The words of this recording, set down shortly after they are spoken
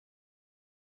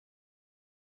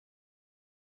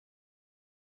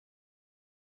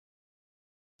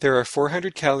There are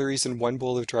 400 calories in one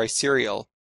bowl of dry cereal.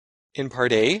 In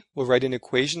part A, we'll write an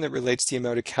equation that relates the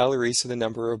amount of calories to the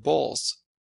number of bowls.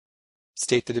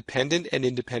 State the dependent and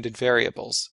independent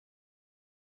variables.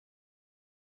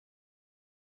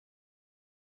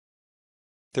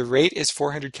 The rate is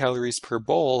 400 calories per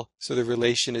bowl, so the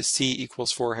relation is C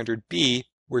equals 400B,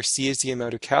 where C is the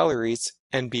amount of calories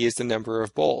and B is the number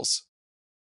of bowls.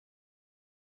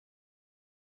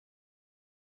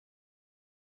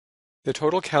 The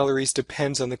total calories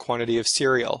depends on the quantity of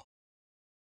cereal.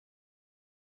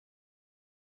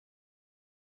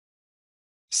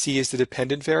 C is the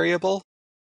dependent variable.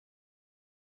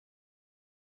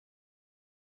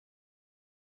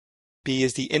 B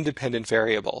is the independent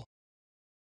variable.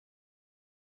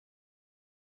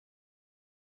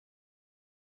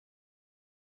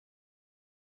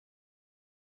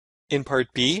 In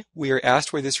part B, we are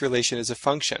asked why this relation is a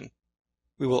function.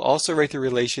 We will also write the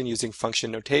relation using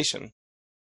function notation.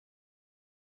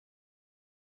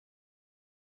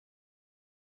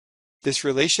 This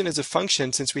relation is a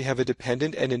function since we have a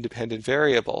dependent and independent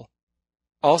variable.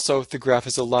 Also, the graph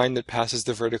is a line that passes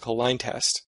the vertical line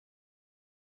test.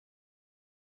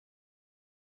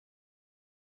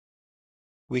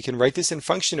 We can write this in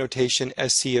function notation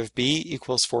as C of B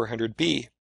equals 400B.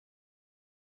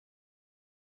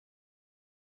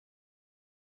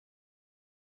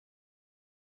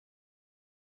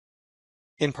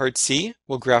 In part C,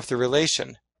 we'll graph the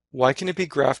relation. Why can it be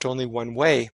graphed only one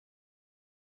way?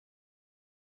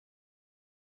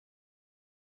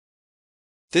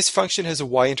 This function has a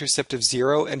y-intercept of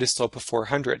 0 and a slope of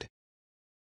 400.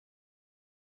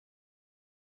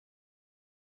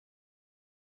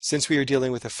 Since we are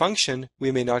dealing with a function, we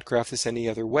may not graph this any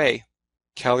other way.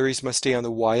 Calories must stay on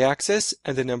the y-axis,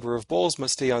 and the number of bowls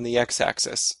must stay on the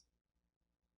x-axis.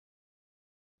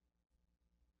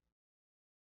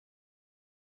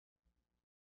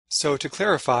 So to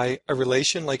clarify, a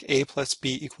relation like a plus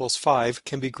b equals 5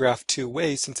 can be graphed two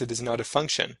ways since it is not a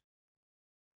function.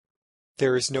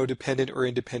 There is no dependent or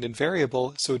independent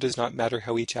variable, so it does not matter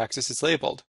how each axis is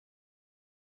labeled.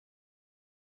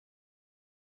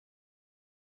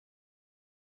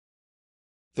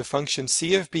 The function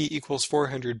c of b equals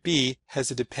 400b has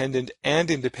a dependent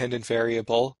and independent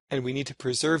variable, and we need to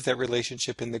preserve that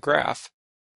relationship in the graph.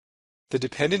 The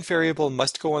dependent variable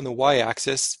must go on the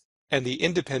y-axis, and the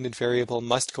independent variable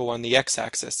must go on the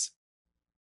x-axis.